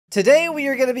Today we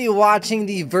are going to be watching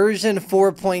the version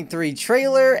 4.3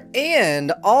 trailer,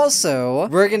 and also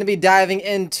we're going to be diving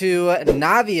into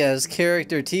Navia's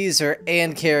character teaser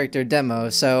and character demo.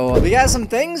 So we got some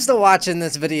things to watch in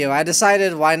this video. I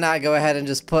decided why not go ahead and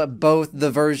just put both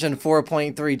the version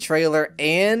 4.3 trailer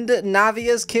and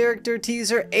Navia's character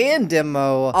teaser and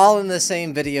demo all in the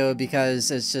same video, because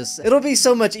it'll be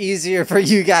so much easier for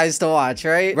you guys to watch,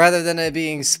 right? Rather than it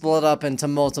being split up into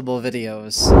multiple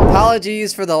videos.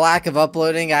 Apologies for the lack of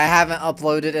uploading. I haven't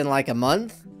uploaded in like a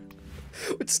month,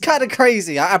 which is kind of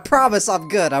crazy. I promise I'm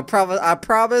good. I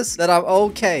promise that I'm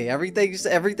okay.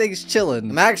 Everything's chilling.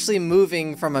 I'm actually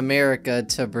moving from America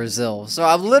to Brazil, so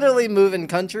I'm literally moving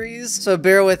countries. So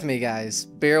bear with me, guys.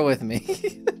 Bear with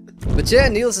me. But yeah,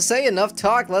 needless to say, enough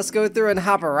talk. Let's go through and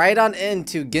hop right on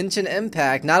into Genshin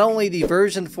Impact. Not only the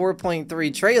version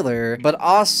 4.3 trailer, but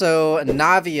also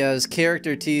Navia's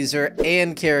character teaser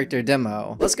and character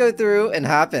demo. Let's go through and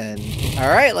hop in.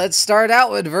 Alright, let's start out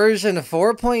with version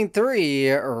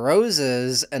 4.3,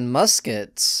 Roses and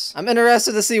Muskets. I'm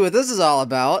interested to see what this is all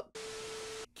about.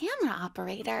 Camera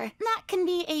operator. That can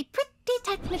be a pretty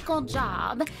technical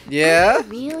job. Yeah?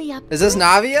 Is this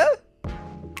Navia?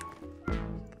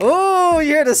 Oh,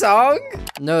 you hear the song?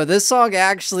 No, this song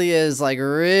actually is like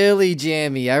really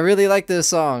jammy. I really like this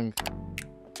song.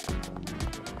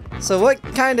 So what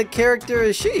kind of character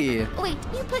is she? Wait,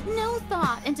 you put no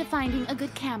thought into finding a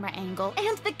good camera angle,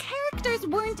 and the characters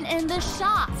weren't in the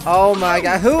shot. Oh my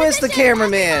god, who is the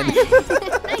cameraman?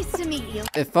 Nice to meet you.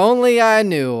 If only I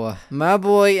knew. My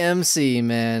boy MC,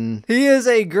 man. He is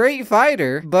a great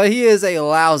fighter, but he is a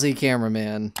lousy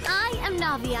cameraman. I am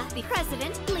Navia, the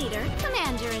president, leader,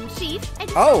 commander-in-chief,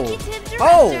 executive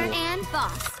director, and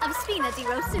boss of Spina di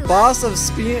Rosula. Boss of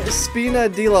Spina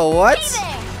di what? Hey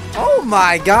there. Oh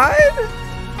my god!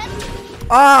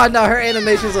 Oh no, her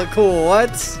animations look cool. What?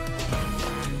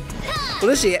 What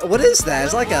is she? What is that?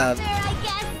 It's like a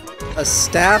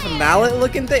staff mallet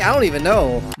looking thing? I don't even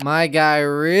know. My guy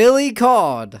really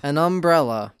called an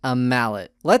umbrella a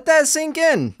mallet. Let that sink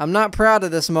in. I'm not proud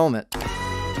of this moment.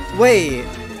 Wait,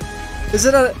 it's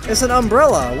an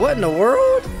umbrella. What in the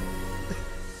world?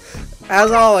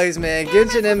 As always, man,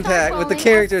 Genshin Impact with the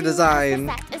character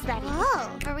design.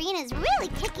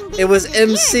 It was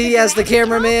MC as the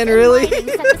cameraman, really?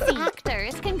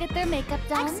 Actors can get their makeup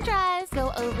done. Extras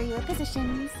go over your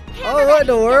positions. Oh, what in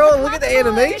the world? Look at the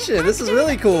animation. This is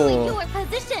really cool. Your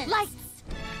position. Lights,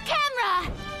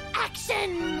 camera,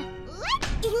 action.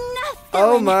 Enough.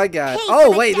 Oh my god.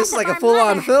 Oh wait, this is like a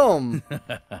full-on film.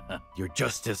 You're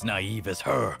just as naive as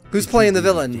her. Who's playing the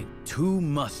villain? 2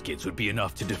 muskets would be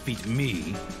enough to defeat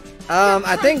me.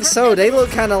 I think so. They look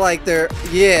kind of like they're,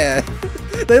 yeah.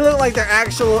 They look like they're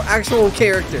actual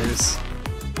characters.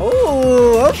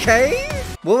 Oh, okay.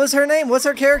 What was her name? What's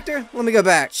her character? Let me go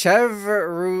back.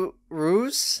 Chevreuse?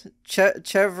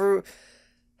 Chevreuse?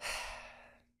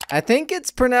 I think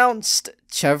it's pronounced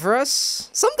Chevreuse?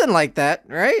 Something like that,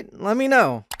 right? Let me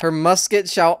know. Her musket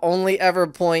shall only ever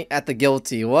point at the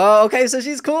guilty. Well, okay, so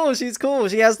she's cool. She's cool.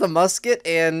 She has the musket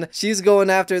and she's going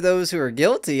after those who are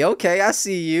guilty. Okay, I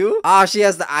see you. Ah, she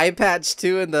has the eye patch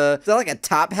too, and is that like a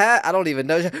top hat? I don't even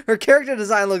know. Her character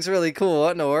design looks really cool.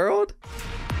 What in the world?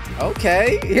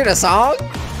 Okay, you hear the song?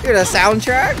 You hear the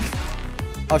soundtrack?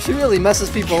 Oh, she really messes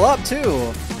people up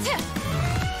too.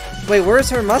 Wait, where's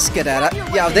her musket at?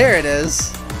 Yeah, there it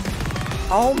is.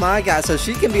 Oh my god, so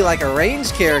she can be like a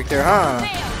ranged character, huh?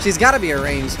 She's gotta be a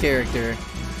ranged character.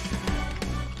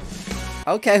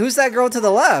 Okay, who's that girl to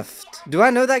the left? Do I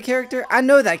know that character? I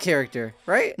know that character,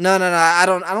 right? No, I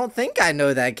don't think I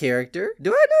know that character.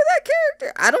 Do I know that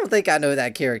character? I don't think I know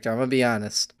that character, I'm gonna be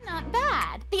honest. Not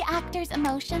bad. The actor's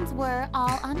emotions were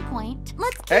all on point.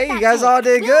 Let's keep Hey, you guys all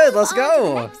did good. Let's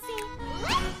go.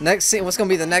 Next scene, what's gonna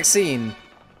be the next scene?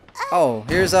 Oh,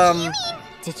 here's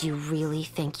Did you really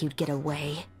think you'd get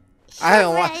away? I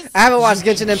haven't watched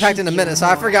Genshin Impact in a minute, so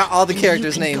I forgot all the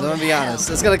characters' names. I'm gonna be honest.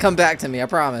 It's gonna come back to me, I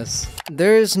promise.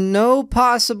 There's no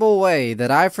possible way that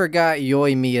I forgot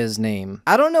Yoimiya's name.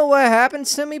 I don't know what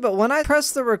happens to me, but when I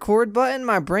press the record button,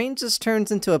 my brain just turns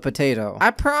into a potato.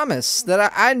 I promise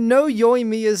that I know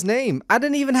Yoimiya's name. I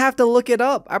didn't even have to look it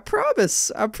up. I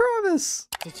promise. I promise.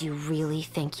 Did you really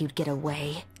think you'd get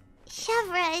away?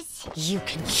 Chevreuse. You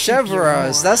can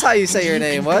Chevreuse. That's how you say your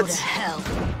name. What?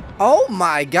 Oh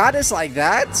my god, it's like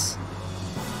that?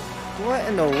 What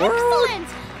in the world? Excellent.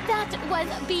 That was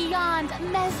beyond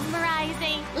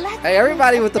mesmerizing. Let's hey,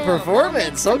 everybody with the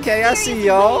performance. Okay, I see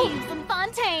y'all.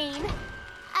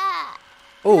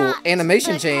 Oh,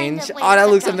 animation change. Oh, that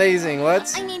looks amazing.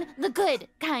 What? I mean, the good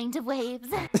kind of waves.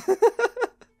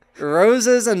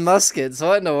 Roses and muskets.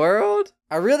 What in the world?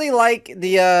 I really like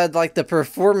the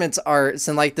performance arts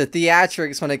and like the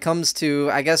theatrics when it comes to,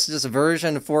 I guess, just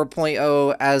version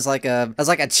 4.0 as like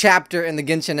a chapter in the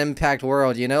Genshin Impact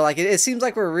world, you know? Like it seems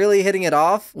like we're really hitting it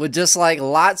off with just like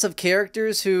lots of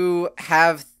characters who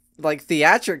have like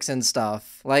theatrics and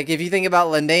stuff. Like if you think about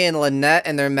Lene and Lynette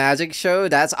and their magic show,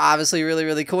 that's obviously really,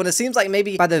 really cool. And it seems like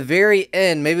maybe by the very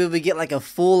end, maybe we get like a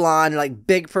full-on like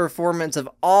big performance of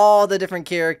all the different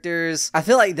characters. I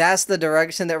feel like that's the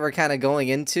direction that we're kind of going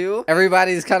into.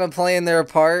 Everybody's kind of playing their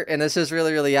part and it's just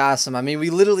really, really awesome. I mean, we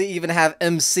literally even have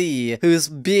MC who's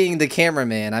being the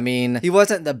cameraman. I mean, he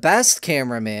wasn't the best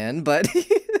cameraman, but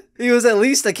he was at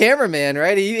least a cameraman,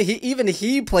 right? Even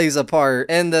he plays a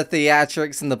part in the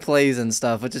theatrics and the plays and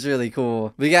stuff, which is really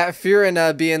cool. We got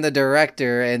Furina being the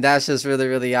director, and that's just really,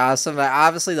 really awesome.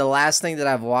 Obviously, the last thing that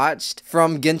I've watched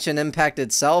from Genshin Impact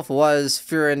itself was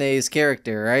Furina's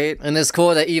character, right? And it's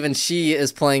cool that even she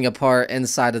is playing a part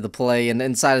inside of the play and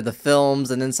inside of the films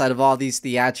and inside of all these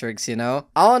theatrics, you know?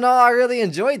 All in all, I really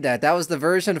enjoyed that. That was the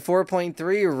version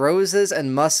 4.3 Roses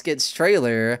and Muskets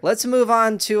trailer. Let's move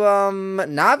on to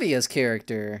Navia's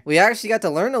character. We actually got to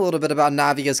learn a little bit about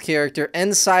Navia's character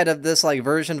inside of this like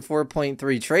version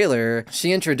 4.3 trailer.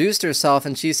 She introduced herself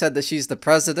and she said that she's the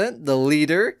president, the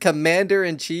leader,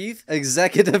 commander-in-chief,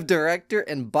 executive director,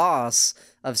 and boss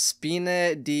of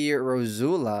Spina di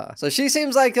Rosula. So she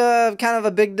seems like a kind of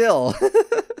a big deal.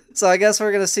 So I guess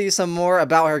we're going to see some more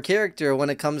about her character when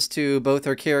it comes to both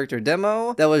her character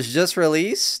demo that was just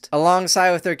released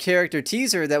alongside with her character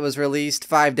teaser that was released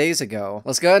 5 days ago.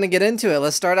 Let's go ahead and get into it.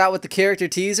 Let's start out with the character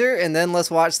teaser and then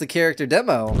let's watch the character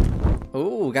demo.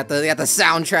 Ooh, got the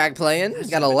soundtrack playing.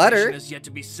 Got a letter. Has yet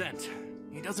to be sent.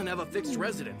 He doesn't have a fixed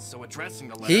residence, so addressing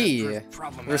the letter is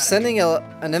problematic. We're sending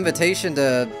an invitation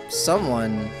to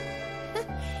someone.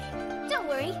 Don't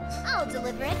worry, I'll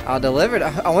deliver it. I'll deliver it.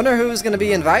 I wonder who's going to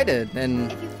be invited.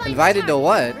 And invited to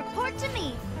what? Report to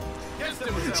me.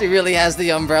 She really has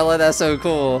the umbrella. That's so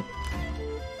cool.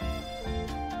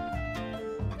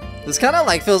 This kind of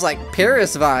like feels like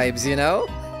Paris vibes, you know?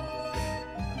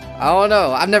 I don't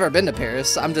know. I've never been to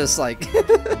Paris. I'm just like...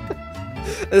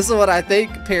 This is what I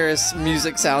think Paris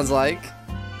music sounds like.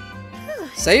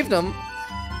 Saved him.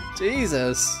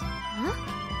 Jesus.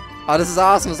 Huh? Oh, this is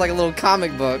awesome. It's like a little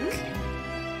comic book.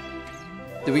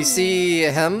 Do we see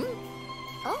him?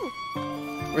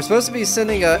 Oh. We're supposed to be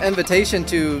sending an invitation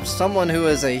to someone who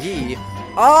is a he.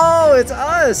 Oh, it's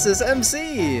us. It's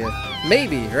MC.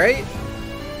 Maybe, right?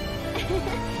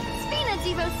 Spina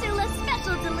di Rosula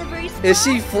special delivery squad. Is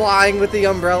she flying with the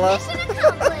umbrella? Mission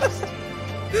accomplished.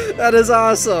 That is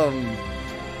awesome.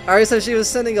 Alright, so she was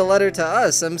sending a letter to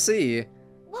us, MC.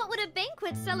 What would a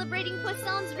banquet celebrating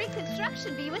Poisson's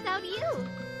reconstruction be without you?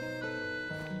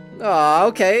 Oh,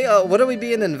 okay. What are we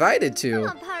being invited to?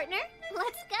 Come on, partner.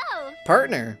 Let's go.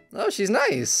 Partner. Oh, she's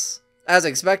nice. As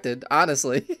expected,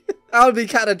 honestly. I would be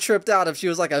kind of tripped out if she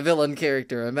was like a villain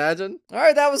character, imagine.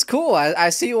 Alright, that was cool. I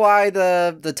see why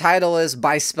the title is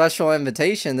By Special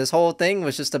Invitation. This whole thing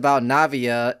was just about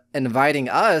Navia inviting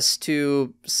us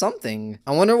to something.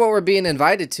 I wonder what we're being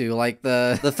invited to, like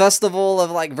the festival of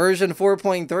like version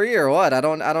 4.3 or what? I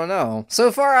don't know.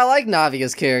 So far, I like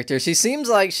Navia's character. She seems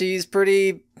like she's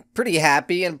pretty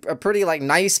happy and a pretty like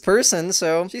nice person,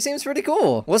 so she seems pretty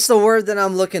cool. What's the word that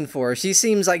I'm looking for? She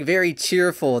seems like very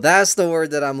cheerful. That's the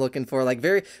word that I'm looking for. Like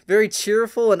very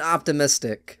cheerful and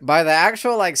optimistic. By the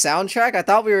actual like soundtrack, I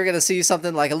thought we were gonna see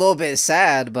something like a little bit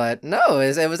sad, but no,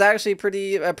 it was actually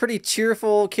a pretty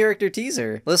cheerful character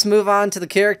teaser. Let's move on to the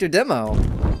character demo.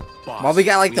 Boss, While we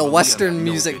got like the Western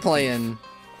music playing.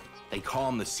 They call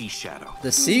him the Sea Shadow.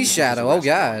 The Sea Shadow, oh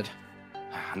god.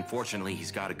 Unfortunately,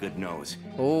 he's got a good nose.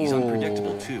 Oh. He's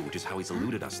unpredictable too, which is how he's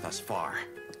eluded us thus far.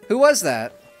 Who was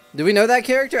that? Do we know that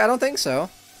character? I don't think so.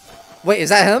 Wait, is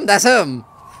that him? That's him!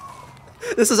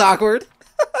 This is awkward.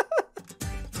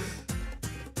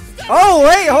 Oh,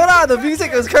 wait, hold on, the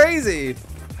music was crazy!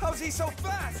 How's he so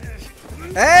fast?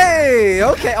 Hey,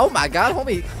 okay, oh my god,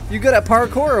 homie, you good at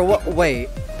parkour or what?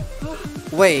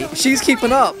 Wait, she's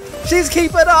keeping up. She's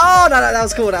keeping up. Oh, no, that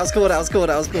was cool. That was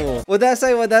cool. What'd that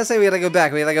say? We gotta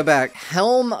go back.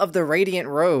 Helm of the Radiant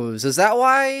Rose. Is that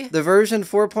why the version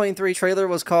 4.3 trailer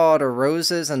was called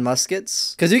Roses and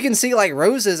Muskets? Because you can see like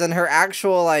roses in her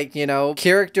actual like, you know,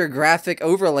 character graphic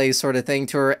overlay sort of thing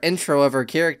to her intro of her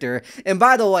character. And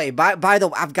by the way,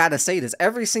 I've got to say this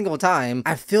every single time.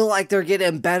 I feel like they're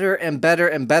getting better and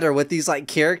better with these like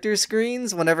character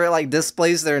screens whenever it like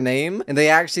displays their name and they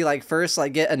actually like first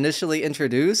like get initially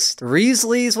introduced.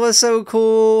 Riesley's was so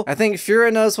cool. I think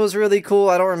Furina's was really cool.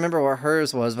 I don't remember what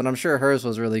hers was, but I'm sure hers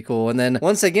was really cool. And then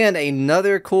once again,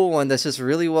 another cool one that's just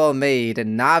really well made,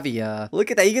 and Navia.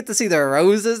 Look at that. You get to see the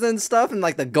roses and stuff and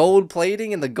like the gold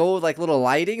plating and the gold like little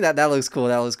lighting. That looks cool.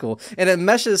 That looks cool. And it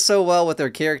meshes so well with her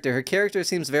character. Her character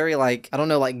seems very like, I don't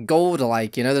know, like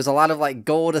gold-like, you know? There's a lot of like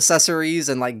gold accessories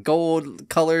and like gold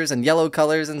colors and yellow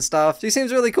colors and stuff. She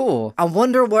seems really cool. I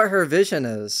wonder what her vision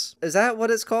is. Is that what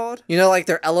it's called? You know, like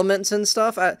their elements and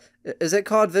stuff? Is it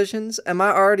called visions? Am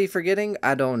I already forgetting?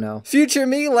 I don't know. Future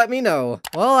me, let me know.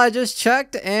 Well, I just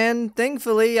checked and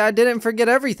thankfully I didn't forget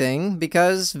everything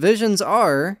because visions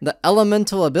are the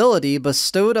elemental ability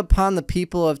bestowed upon the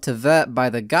people of Tibet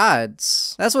by the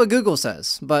gods. That's what Google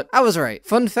says, but I was right.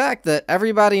 Fun fact that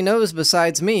everybody knows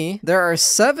besides me, there are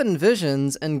 7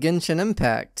 visions in Genshin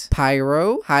Impact.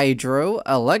 Pyro, Hydro,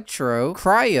 Electro,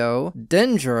 Cryo,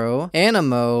 Dendro,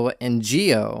 Animo, and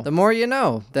Geo. The more you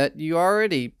know that you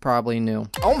already probably knew.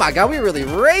 Oh my god, we really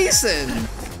racing!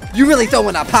 You really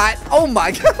throwing a pot? Oh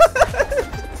my god!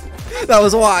 That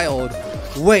was wild.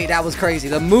 Wait, that was crazy.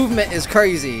 The movement is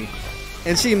crazy.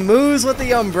 And she moves with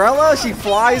the umbrella? She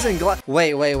flies and glides.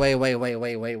 Wait.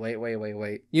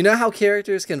 You know how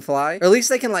characters can fly? Or at least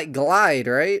they can like glide,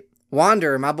 right?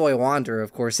 Wander, my boy Wander,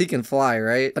 of course, he can fly,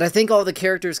 right? But I think all the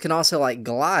characters can also, like,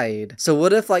 glide. So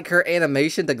what if, like, her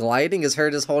animation to gliding is her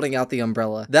just holding out the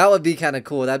umbrella? That would be kind of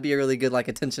cool. That'd be a really good, like,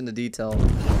 attention to detail.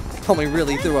 Homie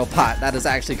really threw a pot. That is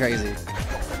actually crazy.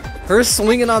 Her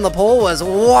swinging on the pole was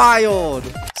wild.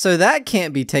 So that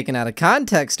can't be taken out of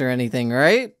context or anything,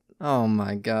 right? Oh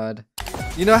my god.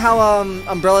 You know how,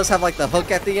 umbrellas have, like, the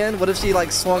hook at the end? What if she,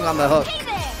 like, swung on the hook?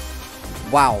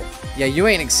 Wow. Yeah, you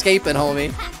ain't escaping,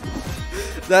 homie.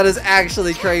 That is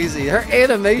actually crazy. Her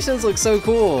animations look so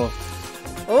cool.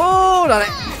 Oh,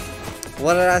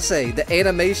 what did I say? The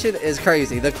animation is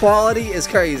crazy. The quality is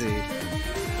crazy.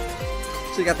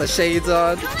 She got the shades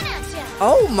on.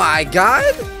 Oh my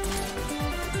god.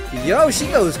 Yo, she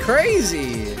goes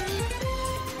crazy.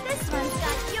 This one's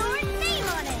got your name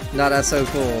on it. No, that's so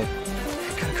cool.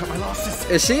 Gotta cut my losses.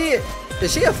 Is she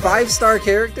a 5-star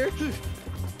character?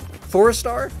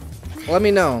 4-star? Let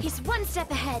me know. He's one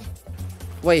step ahead.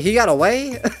 Wait, he got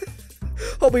away?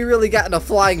 Hope we really got in a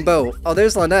flying boat. Oh,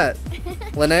 there's Lynette.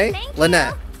 Lynette?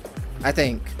 Lynette. I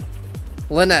think.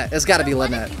 Lynette. It's gotta be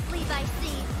Lynette.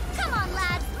 Come on,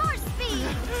 lads, more speed.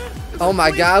 Oh my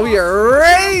god, we are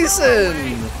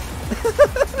racing!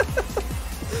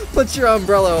 Put your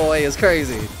umbrella away, it's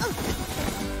crazy.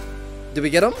 Did we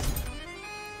get him?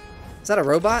 Is that a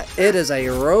robot? It is a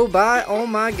robot. Oh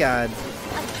my god.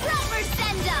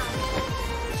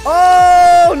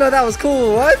 Oh, no, that was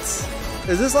cool. What?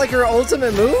 Is this like her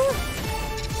ultimate move?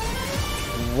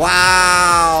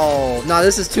 Wow. No,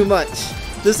 this is too much.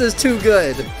 This is too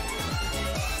good.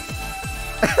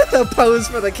 Pose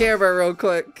for the camera real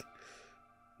quick.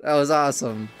 That was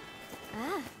awesome.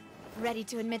 Ah, ready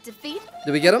to admit defeat?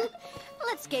 Did we get him?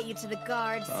 Let's get you to the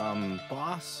guards.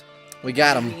 Boss? We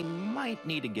got him. We might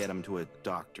need to get him to a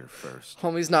doctor first.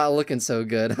 Homie's not looking so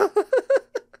good.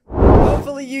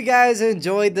 Hopefully you guys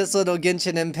enjoyed this little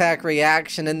Genshin Impact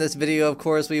reaction. In this video, of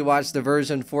course, we watched the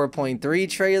version 4.3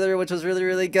 trailer, which was really,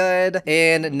 really good,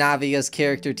 and Navia's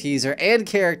character teaser and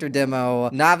character demo.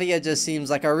 Navia just seems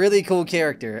like a really cool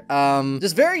character.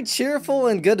 Just very cheerful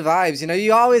and good vibes, you know?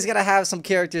 You always gotta have some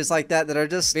characters like that are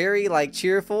just very, like,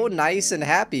 cheerful, nice, and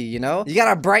happy, you know? You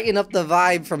gotta brighten up the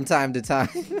vibe from time to time.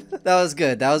 That was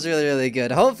good. That was really, really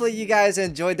good. Hopefully you guys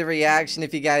enjoyed the reaction.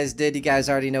 If you guys did, you guys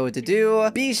already know what to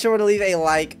do. Be sure to leave a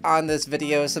like on this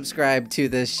video, subscribe to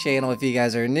this channel if you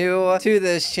guys are new to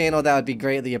this channel. That would be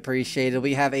greatly appreciated.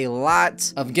 We have a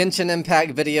lot of Genshin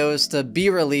Impact videos to be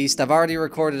released. I've already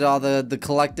recorded all the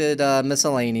collected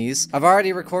miscellanies. I've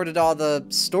already recorded all the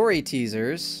story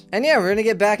teasers, and yeah, we're gonna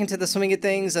get back into the swing of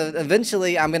things.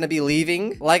 Eventually I'm gonna be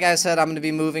leaving. Like I said, I'm gonna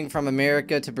be moving from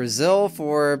America to Brazil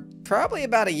for probably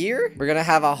about a year. We're gonna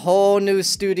have a whole new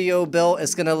studio built.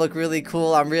 It's gonna look really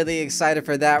cool. I'm really excited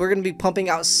for that. We're gonna be pumping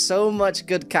out so much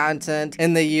good content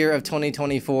in the year of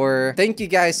 2024. Thank you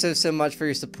guys so much for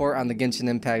your support on the Genshin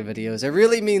Impact videos. It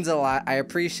really means a lot. I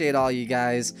appreciate all you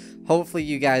guys. Hopefully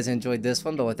you guys enjoyed this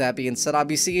one, but with that being said, I'll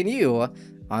be seeing you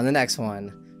on the next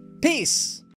one. Peace!